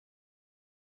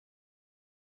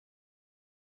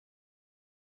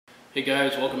Hey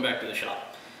guys, welcome back to the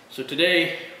shop. So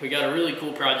today we got a really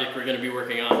cool project we're going to be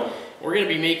working on. We're going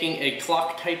to be making a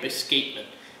clock type escapement.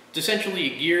 It's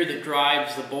essentially a gear that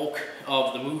drives the bulk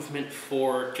of the movement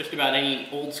for just about any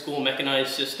old school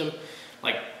mechanized system,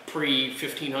 like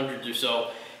pre-1500s or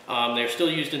so. They're still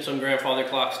used in some grandfather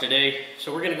clocks today,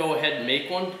 so we're going to go ahead and make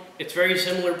one. It's a very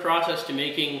similar process to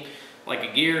making like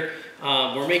a gear.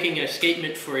 We're making an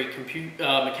escapement for a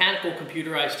mechanical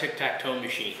computerized tic-tac-toe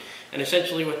machine. And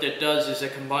essentially what that does is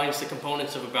it combines the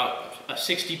components of about a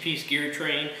 60-piece gear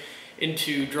train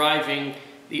into driving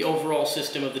the overall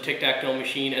system of the tic-tac-toe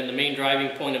machine, and the main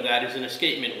driving point of that is an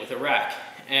escapement with a rack.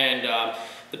 And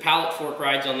the pallet fork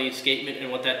rides on the escapement,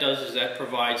 and what that does is that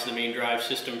provides the main drive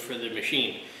system for the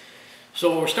machine. So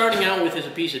what we're starting out with is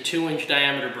a piece of 2-inch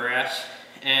diameter brass,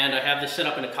 and I have this set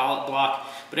up in a collet block,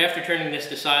 but after turning this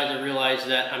to size I realized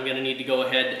that I'm going to need to go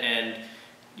ahead and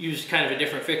use kind of a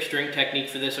different fixturing technique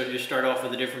for this, or just start off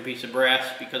with a different piece of brass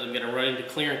because I'm going to run into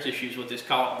clearance issues with this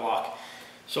collet block.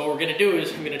 So what we're going to do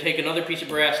is I'm going to take another piece of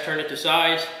brass, turn it to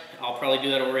size. I'll probably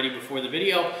do that already before the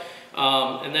video.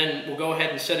 And then we'll go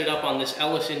ahead and set it up on this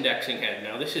Ellis indexing head.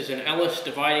 Now this is an Ellis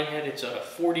dividing head. It's a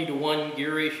 40:1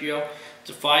 gear ratio.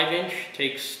 It's a 5-inch,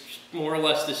 takes more or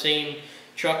less the same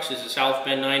chucks as a South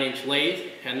Bend 9-inch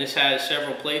lathe. And this has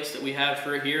several plates that we have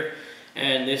for it here.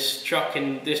 And this chuck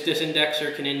this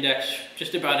indexer can index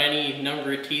just about any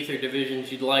number of teeth or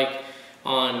divisions you'd like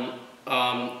on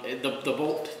the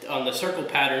bolt, on the circle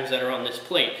patterns that are on this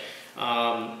plate.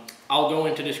 I'll go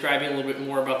into describing a little bit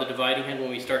more about the dividing head when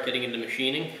we start getting into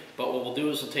machining, but what we'll do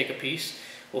is we'll take a piece,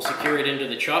 we'll secure it into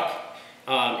the chuck,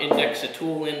 index a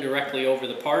tool in directly over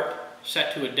the part,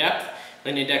 set to a depth,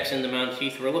 then index in the amount of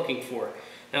teeth we're looking for.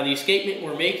 Now the escapement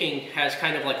we're making has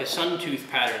kind of like a sun tooth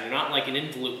pattern, not like an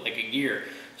involute like a gear.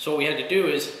 So what we had to do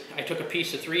is I took a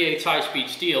piece of 3/8 high-speed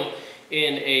steel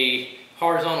in a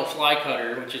horizontal fly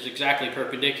cutter, which is exactly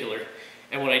perpendicular.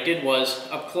 And what I did was,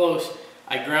 up close,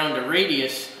 I ground a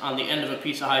radius on the end of a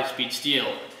piece of high-speed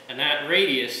steel. And that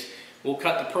radius will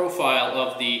cut the profile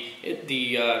of the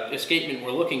escapement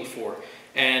we're looking for.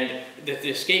 And the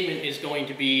escapement is going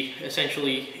to be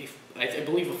essentially, I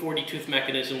believe a 40-tooth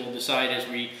mechanism will decide as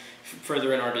we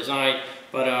further in our design,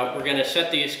 but we're going to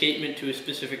set the escapement to a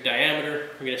specific diameter.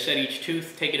 We're going to set each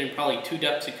tooth, take it in probably 2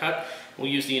 depths of cut. We'll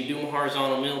use the Enduma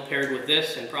horizontal mill paired with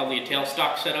this, and probably a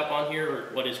tailstock setup on here, or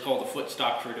what is called a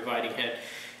footstock for a dividing head.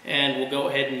 And we'll go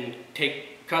ahead and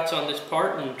take cuts on this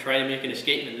part and try to make an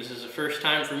escapement. This is the first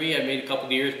time for me. I've made a couple of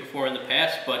gears before in the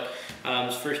past, but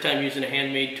it's the first time using a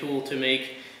handmade tool to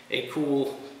make a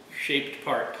cool shaped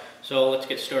part. So let's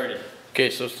get started.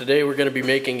 Okay, so today we're going to be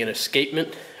making an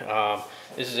escapement.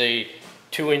 This is a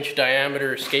 2-inch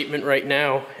diameter escapement right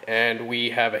now, and we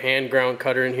have a hand ground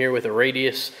cutter in here with a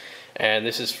radius, and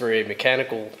this is for a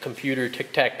mechanical computer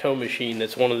tic-tac-toe machine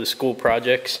that's one of the school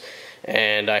projects.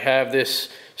 And I have this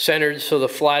centered so the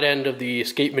flat end of the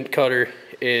escapement cutter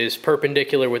is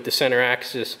perpendicular with the center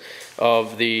axis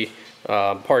of the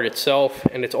part itself,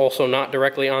 and it's also not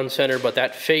directly on center, but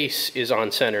that face is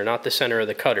on center, not the center of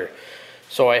the cutter.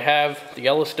 So I have the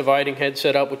Ellis dividing head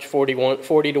set up, which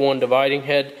 40:1 dividing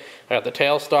head. I got the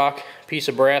tailstock, piece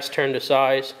of brass turned to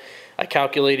size. I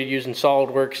calculated using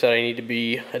SolidWorks that I need to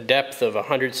be a depth of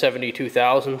 172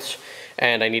 thousandths,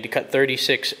 and I need to cut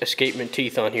 36 escapement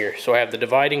teeth on here. So I have the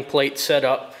dividing plate set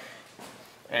up,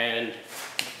 and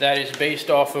that is based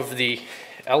off of the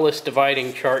Ellis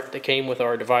dividing chart that came with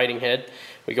our dividing head.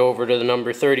 We go over to the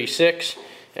number 36,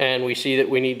 and we see that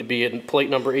we need to be in plate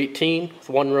number 18 with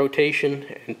 1 rotation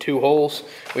and 2 holes.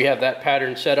 We have that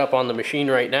pattern set up on the machine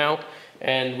right now,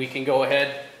 and we can go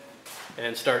ahead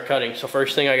and start cutting. So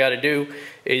first thing I got to do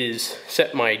is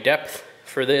set my depth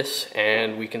for this,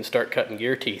 and we can start cutting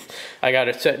gear teeth. I got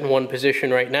it set in one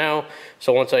position right now,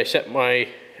 so once I set my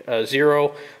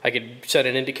 0, I could set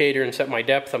an indicator and set my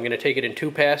depth. I'm going to take it in 2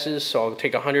 passes, so I'll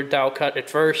take a 100 thou cut at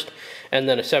first, and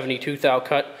then a 72 thou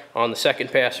cut on the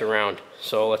second pass around.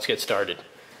 So let's get started.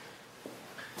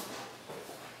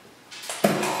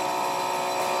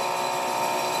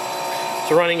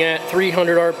 So running at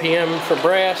 300 RPM for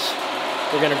brass,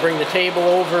 we're going to bring the table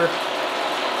over,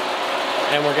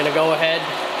 and we're going to go ahead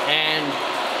and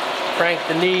crank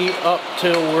the knee up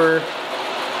till we're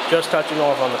just touching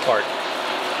off on the part.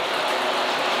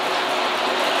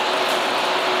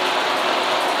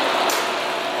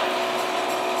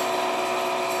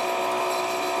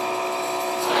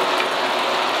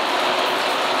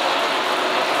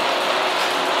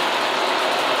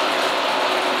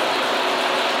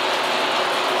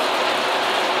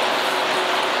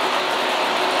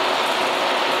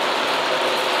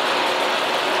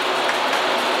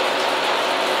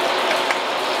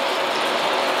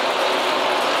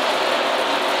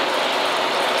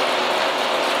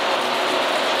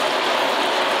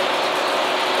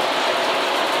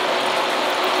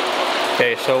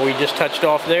 Okay, so we just touched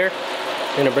off there.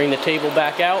 I'm going to bring the table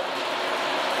back out.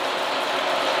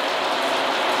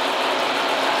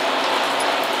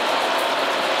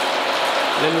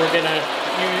 Then we're going to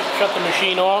shut the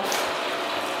machine off,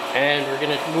 and we're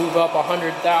going to move up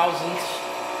 100 thousandths.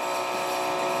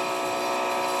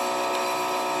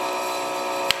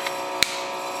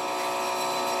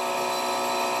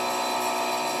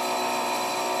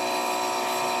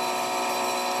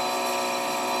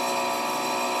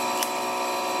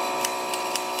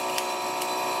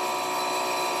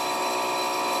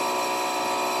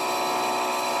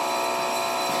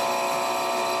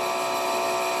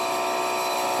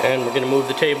 And we're going to move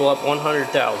the table up 100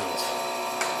 thousandths.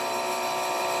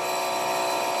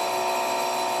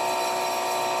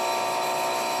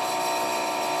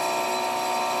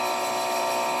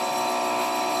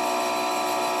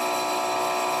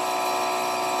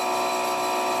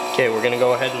 Okay, we're going to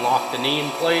go ahead and lock the knee in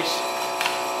place.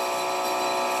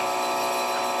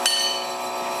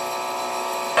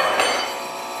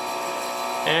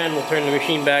 And we'll turn the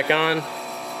machine back on.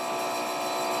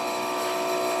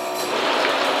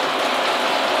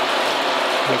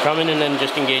 We come in and then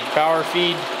just engage power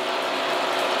feed.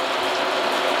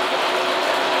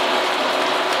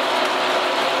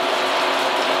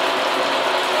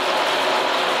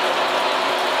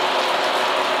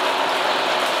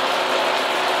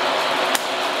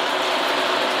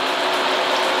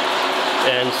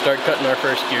 And start cutting our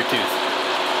first gear tooth.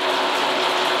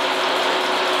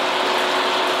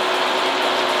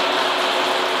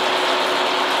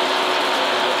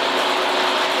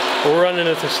 We're running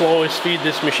at the slowest speed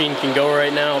this machine can go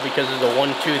right now because it's a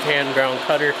one-tooth hand-ground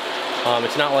cutter.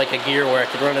 It's not like a gear where I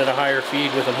could run at a higher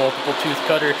feed with a multiple-tooth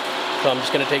cutter. So I'm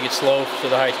just going to take it slow so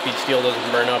the high-speed steel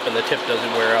doesn't burn up and the tip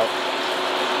doesn't wear out.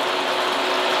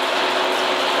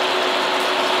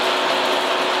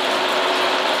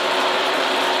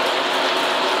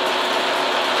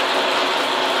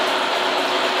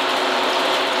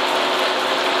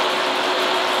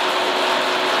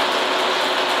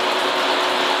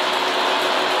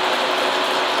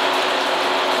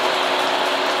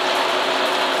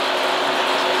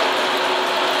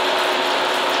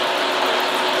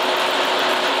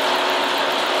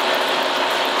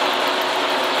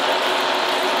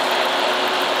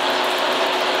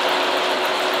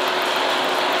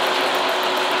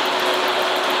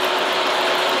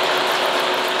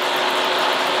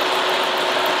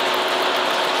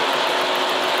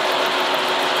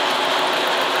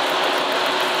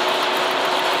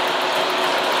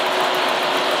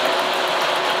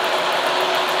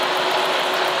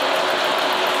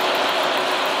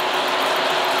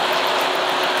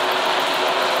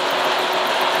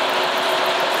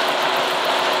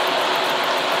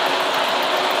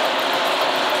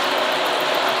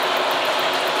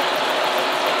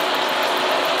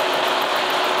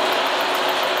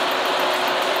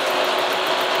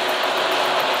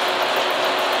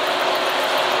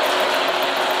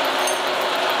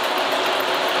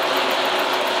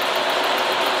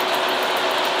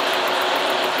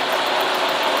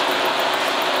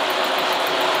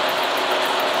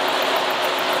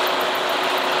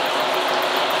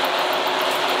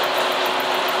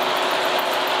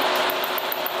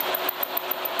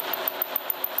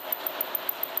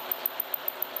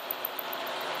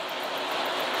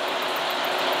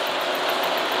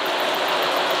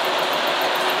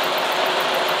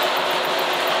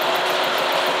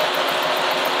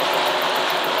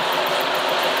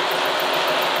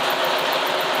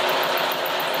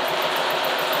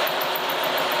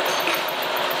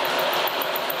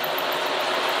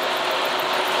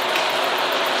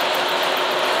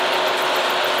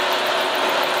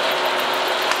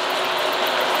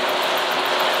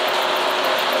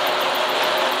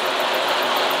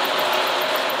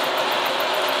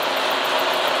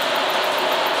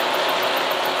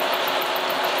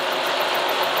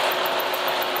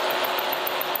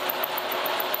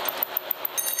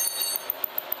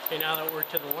 Okay, now that we're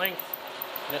to the length,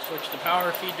 I'm going to switch to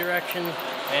power feed direction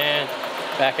and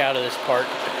back out of this part.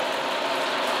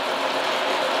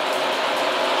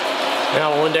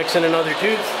 Now we'll index in another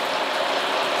tooth.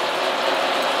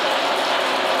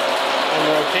 One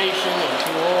rotation and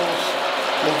 2 rolls.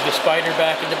 Move the spider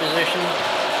back into position.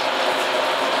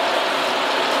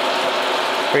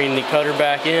 Bring the cutter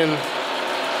back in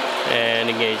and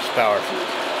engage the power feed.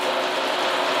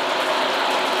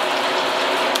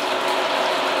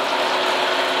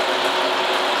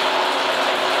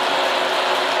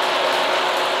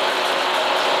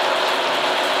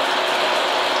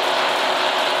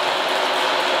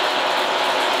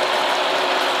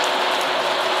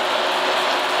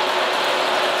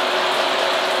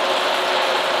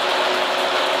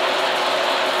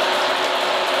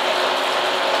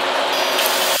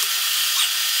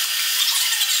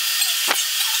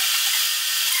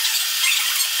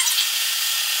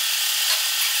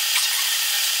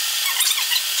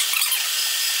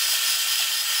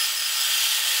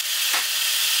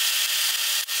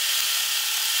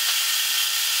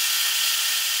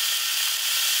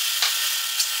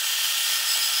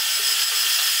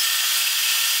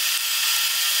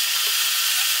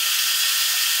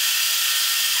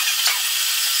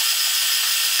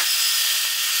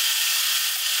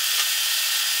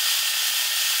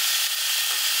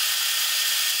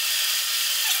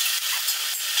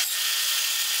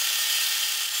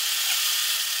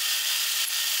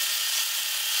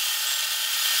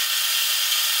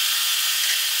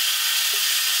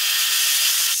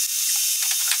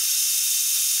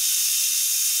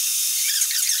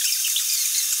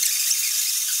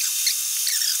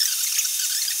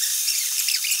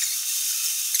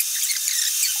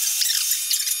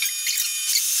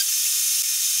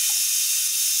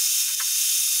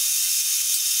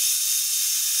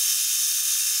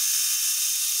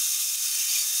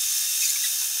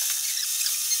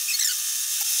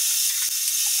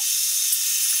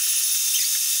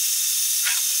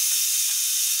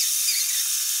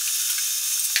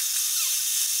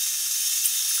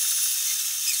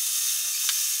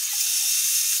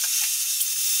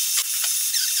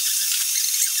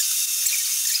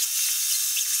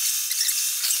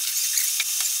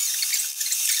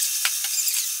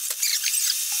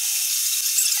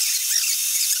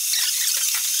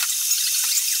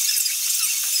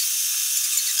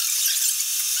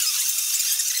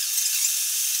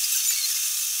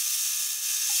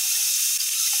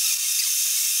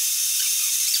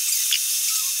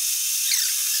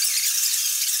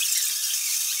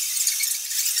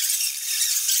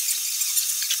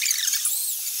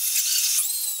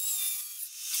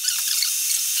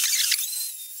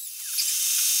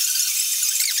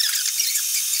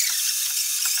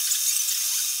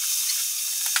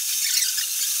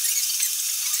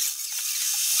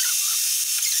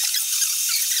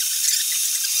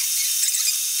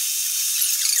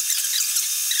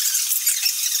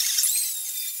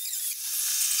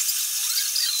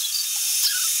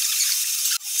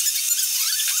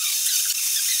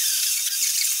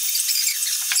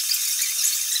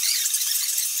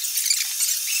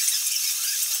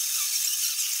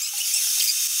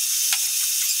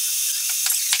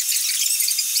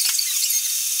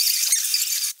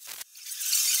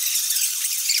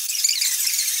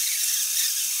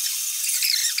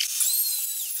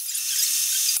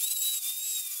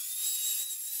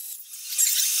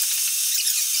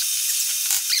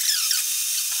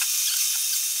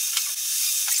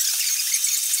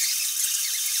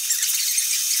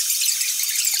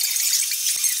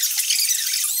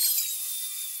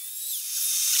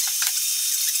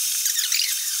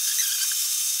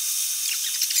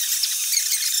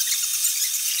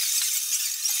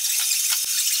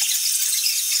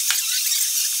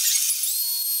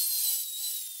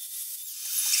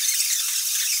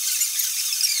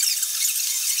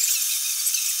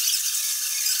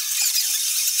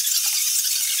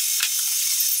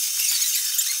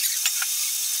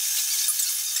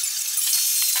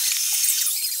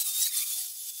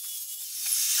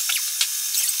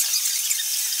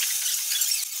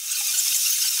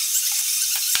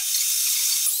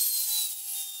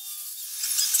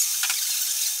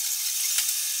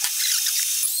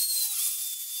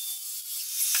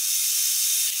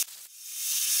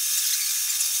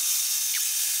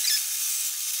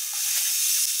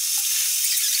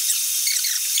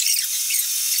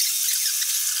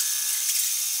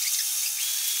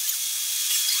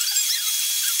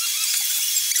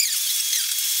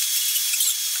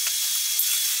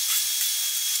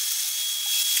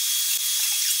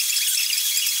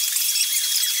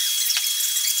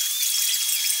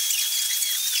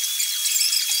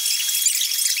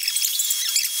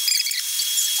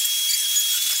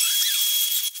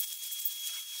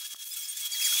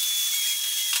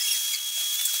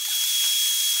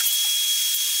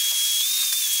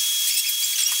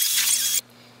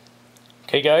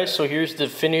 Okay guys, so here's the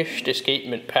finished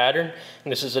escapement pattern,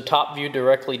 and this is a top view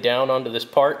directly down onto this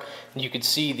part. And you can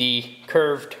see the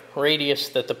curved radius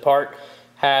that the part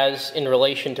has in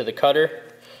relation to the cutter.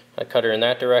 A cutter in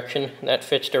that direction, and that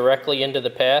fits directly into the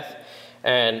path.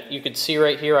 And you can see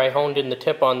right here I honed in the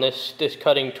tip on this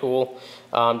cutting tool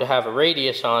to have a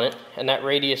radius on it, and that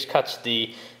radius cuts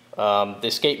the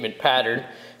escapement pattern.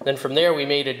 Then from there we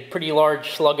made a pretty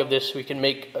large slug of this. We can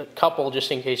make a couple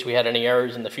just in case we had any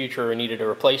errors in the future or needed a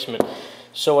replacement.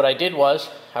 So what I did was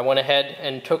I went ahead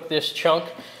and took this chunk,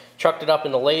 chucked it up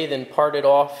in the lathe and parted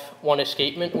off one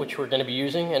escapement, which we're going to be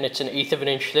using, and it's 1/8 of an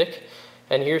inch thick.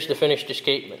 And here's the finished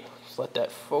escapement. Let's let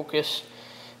that focus.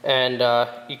 And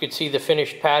you can see the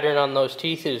finished pattern on those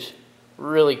teeth is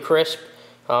really crisp.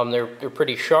 They're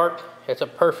pretty sharp. It's a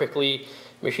perfectly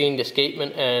machined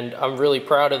escapement, and I'm really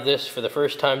proud of this for the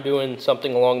first time doing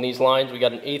something along these lines. We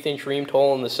got an 1/8 inch reamed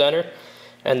hole in the center,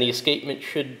 and the escapement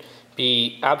should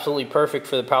be absolutely perfect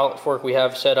for the pallet fork we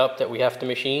have set up that we have to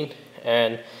machine.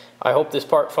 And I hope this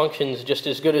part functions just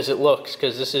as good as it looks,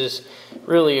 because this is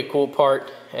really a cool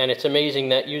part, and it's amazing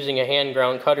that using a hand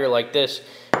ground cutter like this,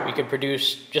 we can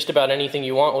produce just about anything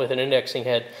you want with an indexing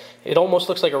head. It almost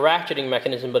looks like a ratcheting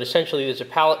mechanism, but essentially there's a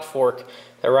pallet fork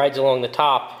that rides along the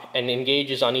top and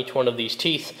engages on each one of these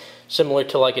teeth, similar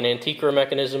to like an antiquer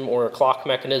mechanism or a clock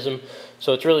mechanism.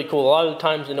 So it's really cool. A lot of the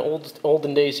times in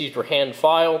olden days these were hand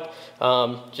filed.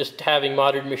 Just having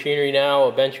modern machinery now,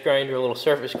 a bench grinder, a little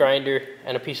surface grinder,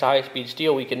 and a piece of high-speed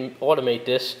steel, we can automate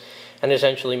this and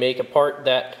essentially make a part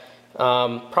that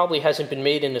probably hasn't been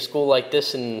made in a school like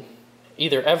this in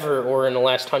either ever or in the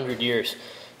last 100 years.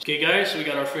 Okay guys, so we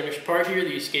got our finished part here.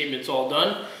 The escapement's all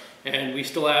done, and we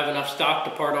still have enough stock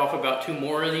to part off about 2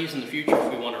 more of these in the future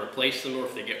if we want to replace them or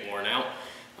if they get worn out.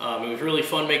 It was really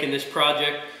fun making this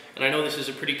project, and I know this is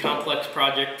a pretty complex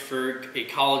project for a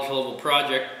college level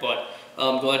project, but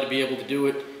I'm glad to be able to do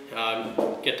it.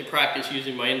 Get to practice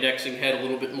using my indexing head a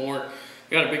little bit more.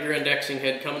 I got a bigger indexing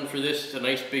head coming for this. It's a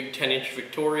nice big 10-inch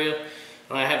Victoria.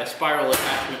 And I have a spiral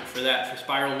attachment for that,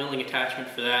 spiral milling attachment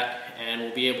for that, and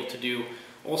we'll be able to do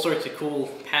all sorts of cool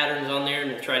patterns on there,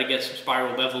 and we'll try to get some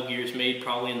spiral bevel gears made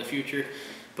probably in the future.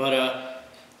 But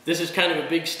this is kind of a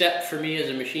big step for me as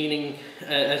a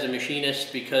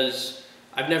machinist, because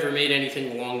I've never made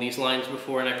anything along these lines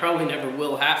before, and I probably never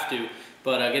will have to.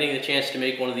 But getting the chance to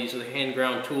make one of these with a hand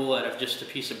ground tool out of just a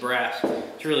piece of brass,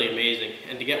 it's really amazing.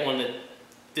 And to get one that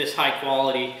this high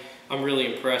quality, I'm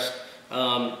really impressed.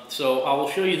 So I will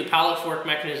show you the pallet fork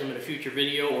mechanism in a future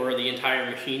video, or the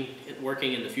entire machine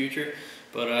working in the future.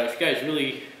 But if you guys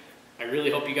I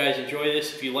really hope you guys enjoy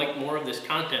this. If you like more of this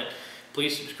content,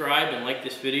 please subscribe and like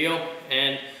this video.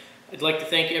 And I'd like to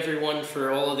thank everyone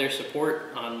for all of their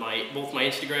support on both my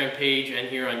Instagram page and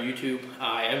here on YouTube.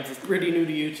 I am pretty new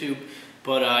to YouTube,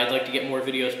 but I'd like to get more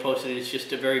videos posted. It's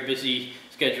just a very busy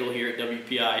schedule here at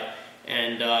WPI.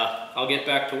 And I'll get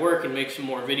back to work and make some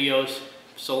more videos.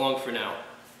 So long for now.